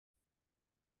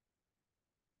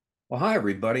Well, hi,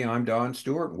 everybody. I'm Don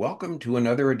Stewart. Welcome to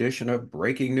another edition of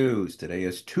Breaking News. Today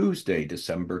is Tuesday,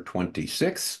 December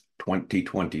 26th,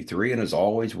 2023. And as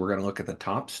always, we're going to look at the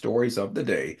top stories of the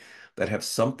day that have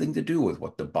something to do with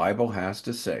what the Bible has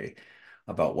to say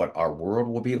about what our world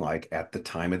will be like at the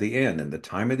time of the end. And the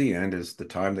time of the end is the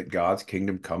time that God's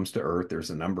kingdom comes to earth. There's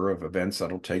a number of events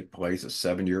that'll take place, a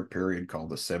 7-year period called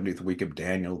the 70th week of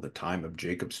Daniel, the time of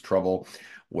Jacob's trouble,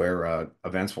 where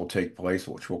events will take place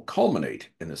which will culminate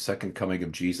in the second coming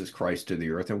of Jesus Christ to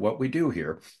the earth. And what we do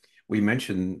here, we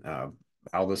mention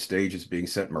how the stage is being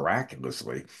set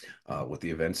miraculously with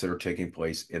the events that are taking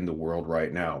place in the world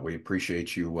right now. We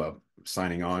appreciate you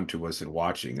signing on to us and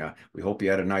watching. We hope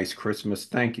you had a nice Christmas.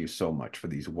 Thank you so much for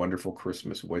these wonderful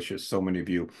Christmas wishes. So many of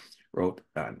you wrote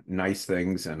nice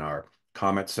things in our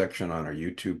comment section on our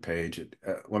YouTube page.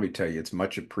 Let me tell you, it's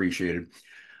much appreciated.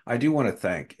 I do want to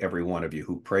thank every one of you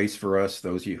who prays for us,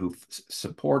 those of you who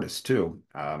support us too.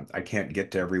 I can't get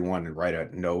to everyone and write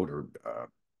a note or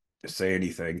say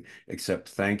anything except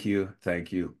thank you,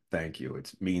 thank you, thank you.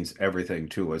 It means everything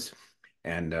to us.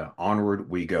 And onward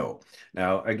we go.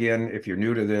 Now, again, if you're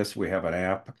new to this, we have an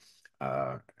app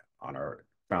uh, on our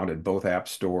found in both app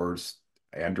stores,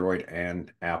 Android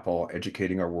and Apple,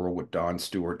 Educating Our World with Don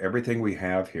Stewart. Everything we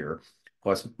have here,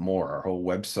 plus more. Our whole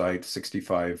website,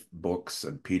 65 books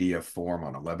and PDF form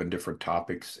on 11 different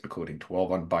topics, including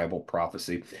 12 on Bible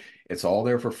prophecy. It's all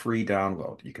there for free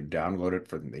download. You can download it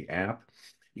from the app.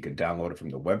 You can download it from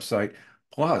the website.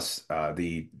 Plus,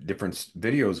 the different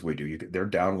videos we do, they're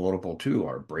downloadable too,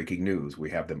 our breaking news. We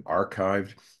have them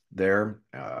archived there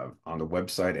on the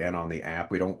website and on the app.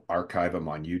 We don't archive them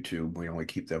on YouTube. We only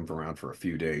keep them around for a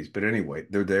few days. But anyway,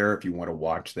 they're there if you want to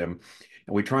watch them.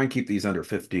 And we try and keep these under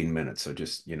 15 minutes. So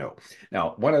just,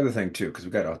 Now, one other thing too, because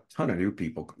we've got a ton of new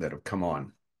people that have come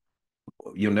on.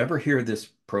 You'll never hear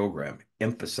this program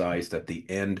emphasize that the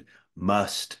end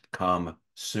must come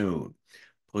soon.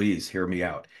 Please hear me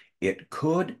out. It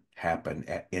could happen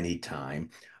at any time,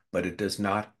 but it does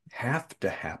not have to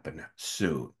happen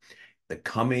soon. The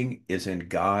coming is in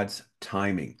God's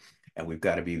timing, and we've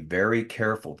got to be very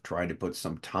careful trying to put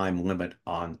some time limit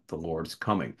on the Lord's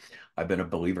coming. I've been a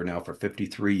believer now for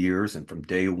 53 years, and from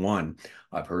day one,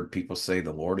 I've heard people say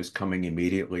the Lord is coming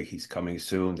immediately. He's coming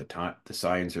soon. The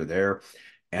signs are there.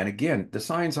 And again, the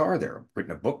signs are there. I've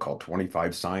written a book called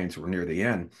 25 Signs. We're near the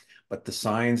end, but the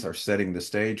signs are setting the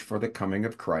stage for the coming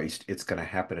of Christ. It's going to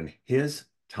happen in His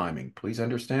timing. Please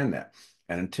understand that.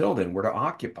 And until then, we're to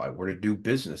occupy, we're to do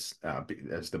business,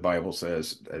 as the Bible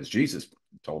says, as Jesus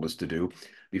told us to do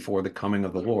before the coming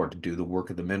of the Lord, to do the work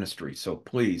of the ministry. So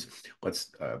please,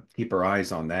 let's keep our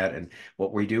eyes on that. And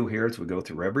what we do here is we go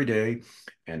through every day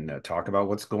and talk about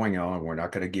what's going on. We're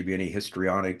not going to give you any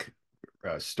histrionic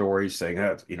stories saying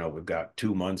that, we've got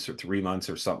 2 months or 3 months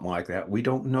or something like that. We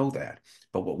don't know that.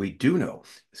 But what we do know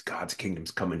is God's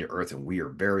kingdom's coming to earth, and we are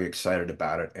very excited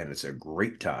about it. And it's a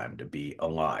great time to be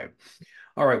alive.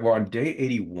 All right, we're on day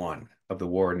 81 of the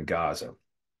war in Gaza,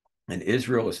 and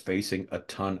Israel is facing a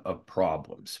ton of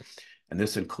problems. And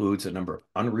this includes a number of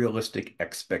unrealistic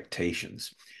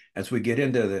expectations. As we get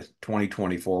into the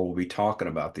 2024, we'll be talking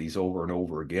about these over and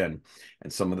over again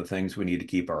and some of the things we need to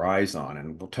keep our eyes on,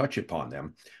 and we'll touch upon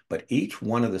them. But each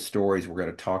one of the stories we're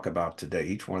going to talk about today,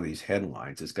 each one of these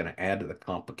headlines is going to add to the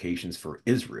complications for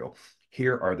Israel.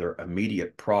 Here are their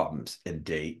immediate problems in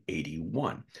day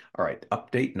 81. All right,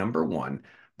 update number one,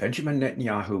 Benjamin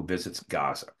Netanyahu visits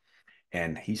Gaza.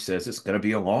 And he says it's going to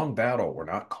be a long battle. We're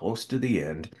not close to the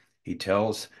end. He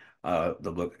tells the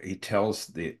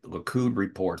Likud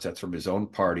reports, that's from his own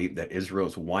party, that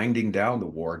Israel's winding down the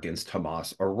war against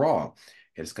Hamas are wrong.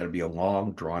 It's going to be a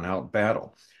long, drawn-out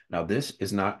battle. Now, this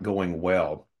is not going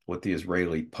well with the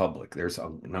Israeli public. There's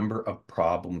a number of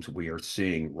problems we are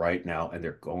seeing right now, and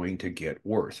they're going to get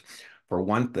worse. For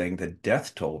one thing, the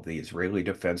death toll of the Israeli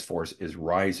Defense Force is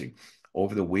rising.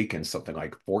 Over the weekend, something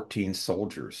like 14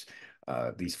 soldiers,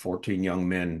 these 14 young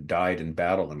men died in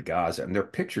battle in Gaza, and their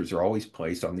pictures are always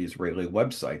placed on the Israeli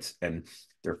websites, and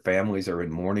their families are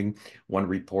in mourning. One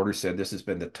reporter said this has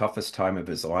been the toughest time of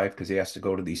his life because he has to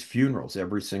go to these funerals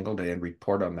every single day and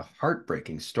report on the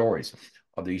heartbreaking stories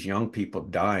of these young people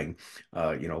dying,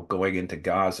 going into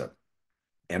Gaza.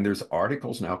 And there's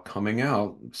articles now coming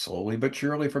out slowly but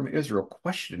surely from Israel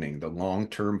questioning the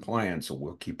long-term plan. So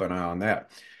we'll keep an eye on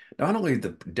that. Not only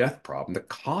the death problem, the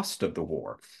cost of the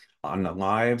war on the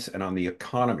lives and on the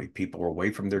economy. People are away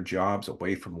from their jobs,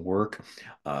 away from work.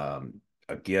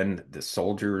 Again, the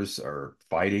soldiers are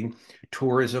fighting.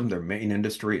 Tourism, their main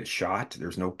industry, is shot.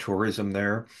 There's no tourism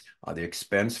there. The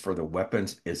expense for the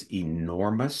weapons is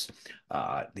enormous.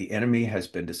 The enemy has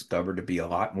been discovered to be a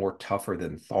lot more tougher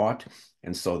than thought.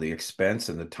 And so the expense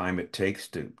and the time it takes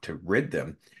to rid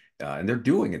them, and they're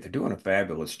doing it. They're doing a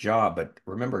fabulous job. But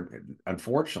remember,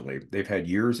 unfortunately, they've had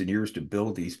years and years to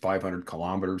build these 500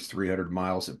 kilometers, 300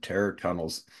 miles of terror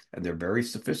tunnels, and they're very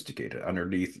sophisticated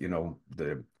underneath,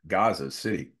 the Gaza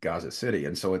City.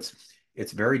 And so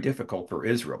it's very difficult for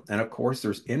Israel. And of course,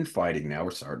 there's infighting now.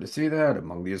 We're starting to see that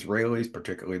among the Israelis,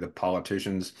 particularly the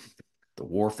politicians, the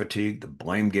war fatigue, the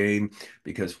blame game,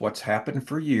 because what's happened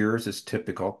for years is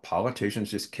typical.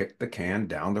 Politicians just kicked the can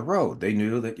down the road. They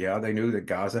knew that, yeah, they knew that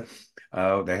Gaza,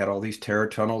 they had all these terror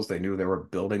tunnels. They knew they were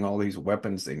building all these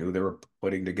weapons. They knew they were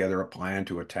putting together a plan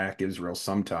to attack Israel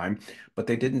sometime, but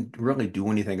they didn't really do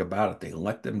anything about it. They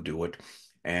let them do it.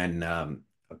 And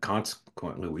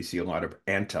consequently, we see a lot of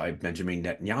anti-Benjamin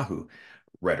Netanyahu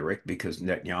rhetoric because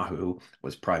Netanyahu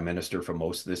was prime minister for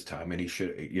most of this time, and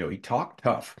he talked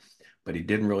tough, but he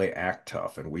didn't really act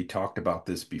tough. And we talked about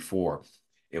this before.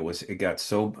 It got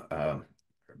so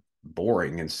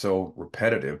boring and so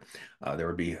repetitive. There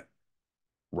would be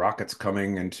rockets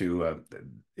coming into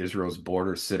Israel's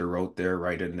border, Sderot there,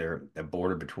 right in there, the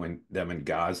border between them and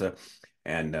Gaza.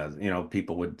 And,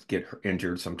 people would get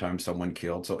injured, sometimes someone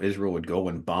killed. So Israel would go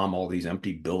and bomb all these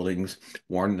empty buildings,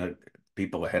 warn the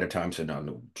people ahead of time, said, no,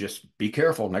 no, just be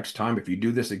careful. Next time, if you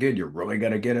do this again, you're really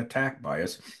going to get attacked by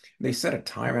us. And they said it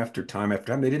time after time after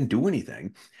time. They didn't do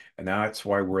anything. And that's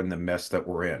why we're in the mess that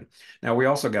we're in. Now, we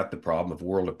also got the problem of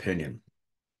world opinion.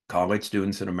 College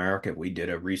students in America, we did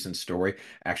a recent story,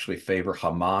 actually favor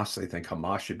Hamas. They think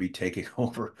Hamas should be taking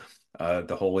over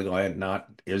the Holy Land, not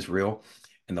Israel.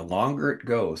 And the longer it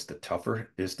goes, the tougher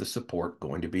is the support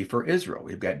going to be for Israel.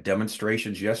 We've got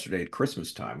demonstrations yesterday at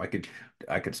Christmas time. I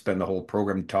could spend the whole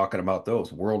program talking about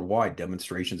those worldwide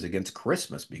demonstrations against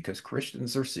Christmas because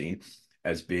Christians are seen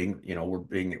as being,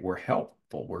 we're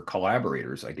helpful, we're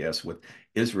collaborators, I guess, with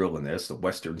Israel in this, the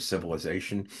Western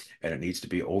civilization, and it needs to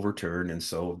be overturned. And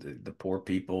so the poor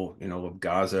people, of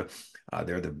Gaza,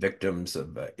 they're the victims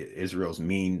of Israel's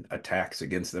mean attacks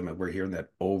against them, and we're hearing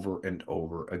that over and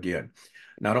over again.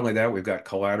 Not only that, we've got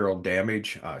collateral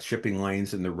damage, shipping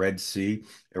lanes in the Red Sea.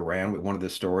 Iran, one of the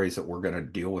stories that we're going to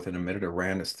deal with in a minute,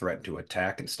 Iran has threatened to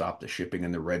attack and stop the shipping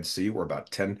in the Red Sea, where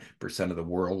about 10% of the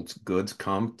world's goods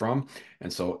come from.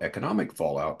 And so economic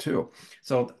fallout too.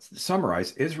 So to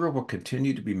summarize, Israel will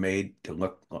continue to be made to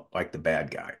look like the bad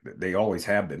guy. They always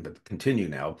have been, but continue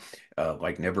now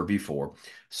like never before.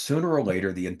 Sooner or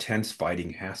later, the intense fighting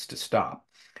has to stop,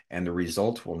 and the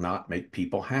results will not make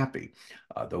people happy.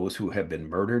 Those who have been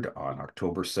murdered on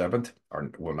October 7th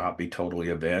will not be totally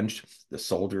avenged. The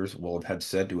soldiers will have had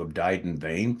said to have died in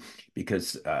vain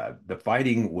because the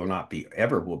fighting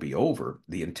will be over.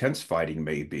 The intense fighting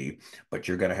may be, but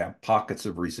you're going to have pockets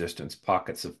of resistance,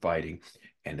 pockets of fighting,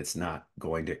 and it's not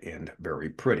going to end very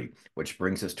pretty. Which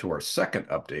brings us to our second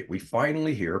update. We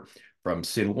finally hear from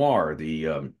Sinwar,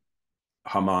 the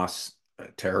Hamas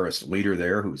terrorist leader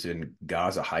there who's in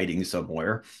Gaza hiding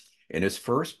somewhere. In his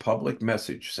first public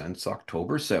message since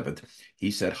October 7th, he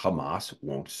said Hamas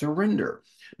won't surrender.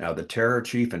 Now, the terror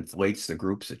chief inflates the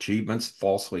group's achievements,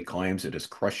 falsely claims it is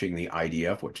crushing the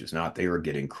IDF, which is not. They are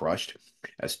getting crushed.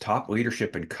 As top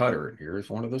leadership in Qatar, and here's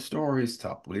one of the stories,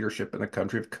 top leadership in the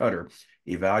country of Qatar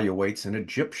evaluates an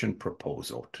Egyptian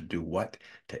proposal to do what?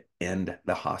 To end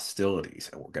the hostilities.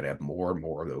 And we're going to have more and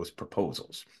more of those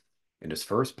proposals. In his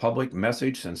first public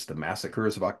message since the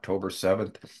massacres of October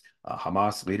 7th,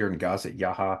 Hamas leader in Gaza,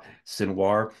 Yahya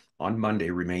Sinwar, on Monday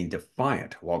remained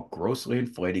defiant while grossly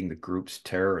inflating the group's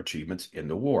terror achievements in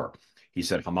the war. He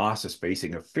said Hamas is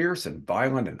facing a fierce and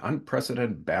violent and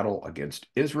unprecedented battle against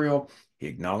Israel. He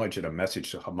acknowledged in a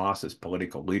message to Hamas's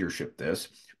political leadership this,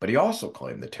 but he also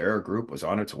claimed the terror group was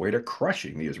on its way to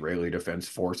crushing the Israeli Defense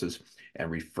Forces.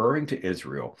 And referring to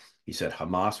Israel, he said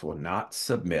Hamas will not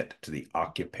submit to the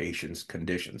occupation's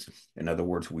conditions. In other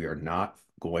words, we are not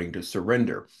going to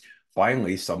surrender.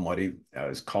 Finally, somebody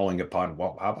is calling upon,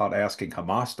 well, how about asking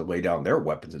Hamas to lay down their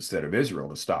weapons instead of Israel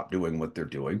to stop doing what they're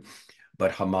doing?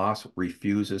 But Hamas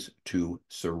refuses to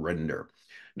surrender.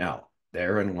 Now,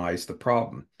 therein lies the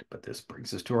problem. But this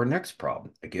brings us to our next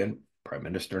problem. Again, Prime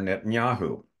Minister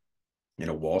Netanyahu. In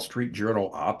a Wall Street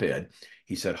Journal op-ed,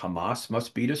 he said Hamas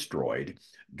must be destroyed,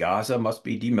 Gaza must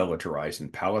be demilitarized,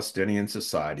 and Palestinian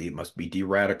society must be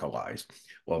de-radicalized.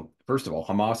 Well, first of all,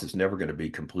 Hamas is never going to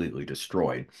be completely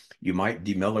destroyed. You might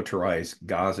demilitarize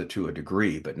Gaza to a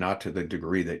degree, but not to the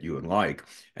degree that you would like.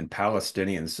 And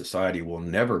Palestinian society will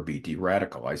never be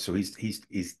de-radicalized. So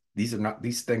he's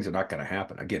these things are not going to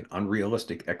happen. Again,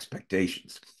 unrealistic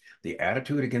expectations. The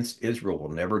attitude against Israel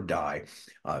will never die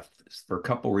uh, for a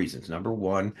couple reasons. Number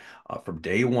one, from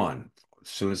day one, as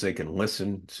soon as they can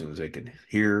listen, as soon as they can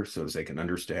hear, as soon as they can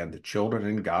understand, the children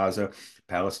in Gaza,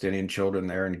 Palestinian children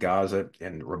there in Gaza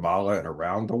and Ramallah and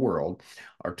around the world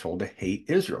are told to hate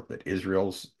Israel, that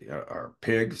Israel's are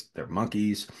pigs, they're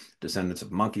monkeys, descendants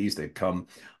of monkeys. They've come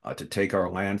to take our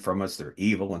land from us. They're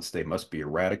evil and they must be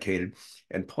eradicated.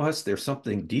 And plus, there's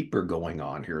something deeper going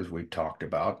on here, as we've talked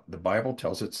about. The Bible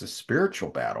tells it's a spiritual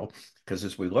battle, because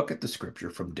as we look at the scripture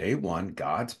from day one,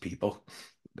 God's people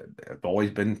have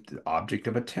always been the object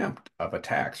of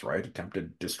attacks, right?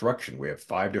 Attempted destruction. We have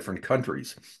 5 different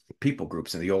countries, people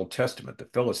groups in the Old Testament: the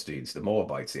Philistines, the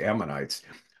Moabites, the Ammonites,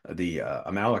 the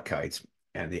Amalekites,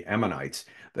 and the Ammonites,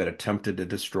 that attempted to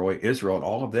destroy Israel. And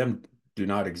all of them do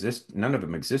not exist. None of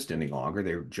them exist any longer.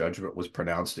 Their judgment was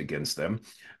pronounced against them,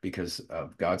 because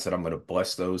God said, I'm going to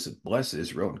bless those that bless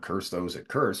Israel and curse those that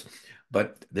curse.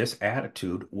 But this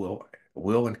attitude will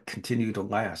and continue to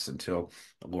last until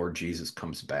the Lord Jesus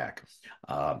comes back.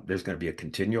 There's going to be a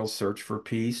continual search for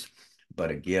peace,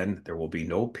 but again, there will be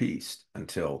no peace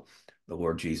until the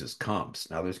Lord Jesus comes.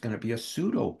 Now, there's going to be a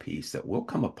pseudo peace that will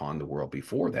come upon the world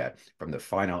before that from the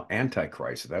final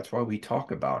Antichrist. That's why we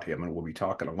talk about him, and we'll be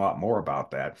talking a lot more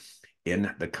about that in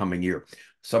the coming year.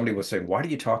 Somebody was saying, why do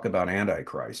you talk about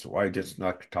Antichrist? Why just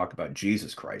not talk about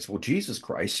Jesus Christ? Well, Jesus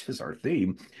Christ is our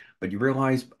theme, but you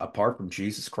realize, apart from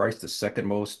Jesus Christ, the second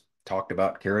most talked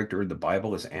about character in the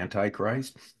Bible is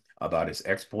Antichrist, about his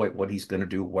exploit, what he's going to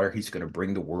do, where he's going to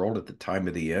bring the world at the time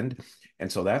of the end.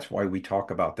 And so that's why we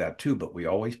talk about that too, but we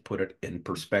always put it in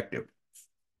perspective.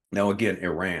 Now, again,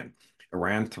 Iran.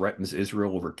 Iran threatens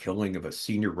Israel over killing of a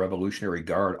senior Revolutionary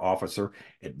Guard officer.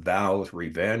 It vows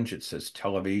revenge. It says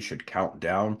Tel Aviv should count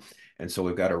down. And so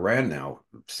we've got Iran now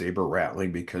saber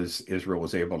rattling because Israel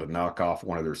was able to knock off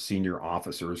one of their senior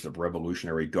officers of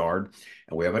Revolutionary Guard.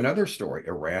 And we have another story.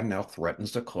 Iran now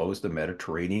threatens to close the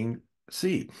Mediterranean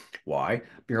Sea. Why?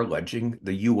 They're alleging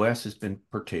the U.S. has been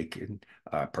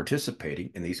participating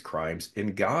in these crimes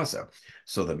in Gaza.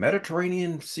 So the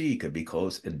Mediterranean Sea could be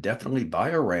closed indefinitely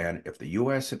by Iran if the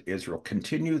U.S. and Israel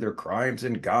continue their crimes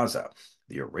in Gaza,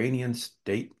 the Iranian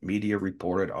state media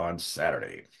reported on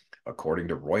Saturday. According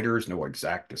to Reuters, no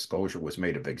exact disclosure was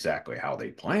made of exactly how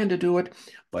they plan to do it,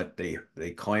 but they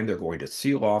claim they're going to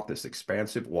seal off this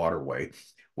expansive waterway,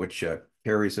 which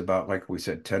carries about, like we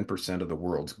said, 10% of the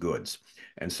world's goods.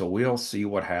 And so we'll see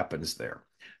what happens there.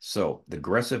 So the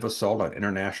aggressive assault on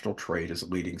international trade is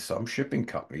leading some shipping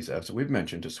companies, as we've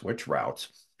mentioned, to switch routes,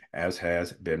 as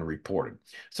has been reported.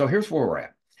 So here's where we're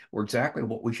at. We're exactly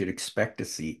what we should expect to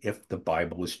see if the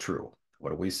Bible is true. What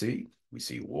do we see? We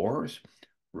see wars,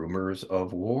 rumors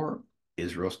of war,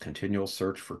 Israel's continual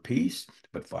search for peace,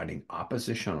 but finding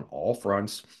opposition on all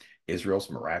fronts. Israel's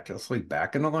miraculously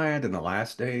back in the land in the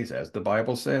last days, as the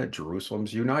Bible said.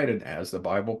 Jerusalem's united, as the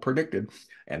Bible predicted,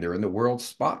 and they're in the world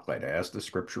spotlight, as the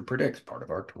scripture predicts, part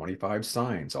of our 25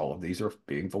 signs. All of these are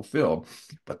being fulfilled,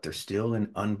 but they're still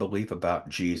in unbelief about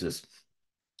Jesus.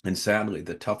 And sadly,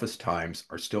 the toughest times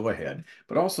are still ahead,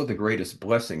 but also the greatest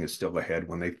blessing is still ahead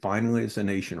when they finally, as a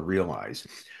nation, realize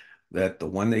that the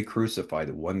one they crucified,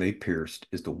 the one they pierced,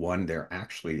 is the one they're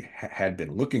actually had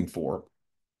been looking for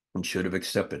and should have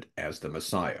accepted as the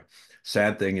Messiah.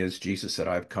 Sad thing is, Jesus said,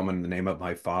 I've come in the name of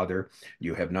my Father.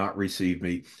 You have not received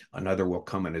me. Another will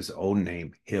come in his own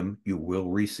name. Him you will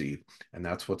receive. And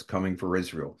that's what's coming for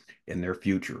Israel in their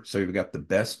future. So you've got the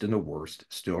best and the worst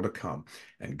still to come.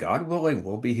 And God willing,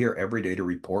 we'll be here every day to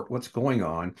report what's going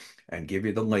on and give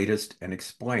you the latest and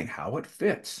explain how it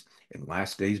fits in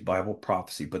last days Bible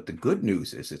prophecy. But the good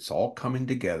news is it's all coming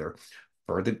together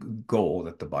for the goal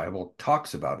that the Bible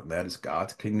talks about, and that is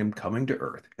God's kingdom coming to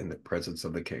earth in the presence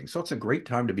of the King. So it's a great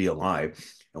time to be alive,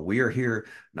 and we are here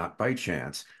not by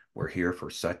chance. We're here for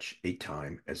such a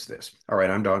time as this. All right,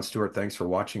 I'm Don Stewart. Thanks for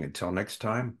watching. Until next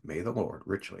time, may the Lord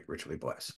richly, richly bless.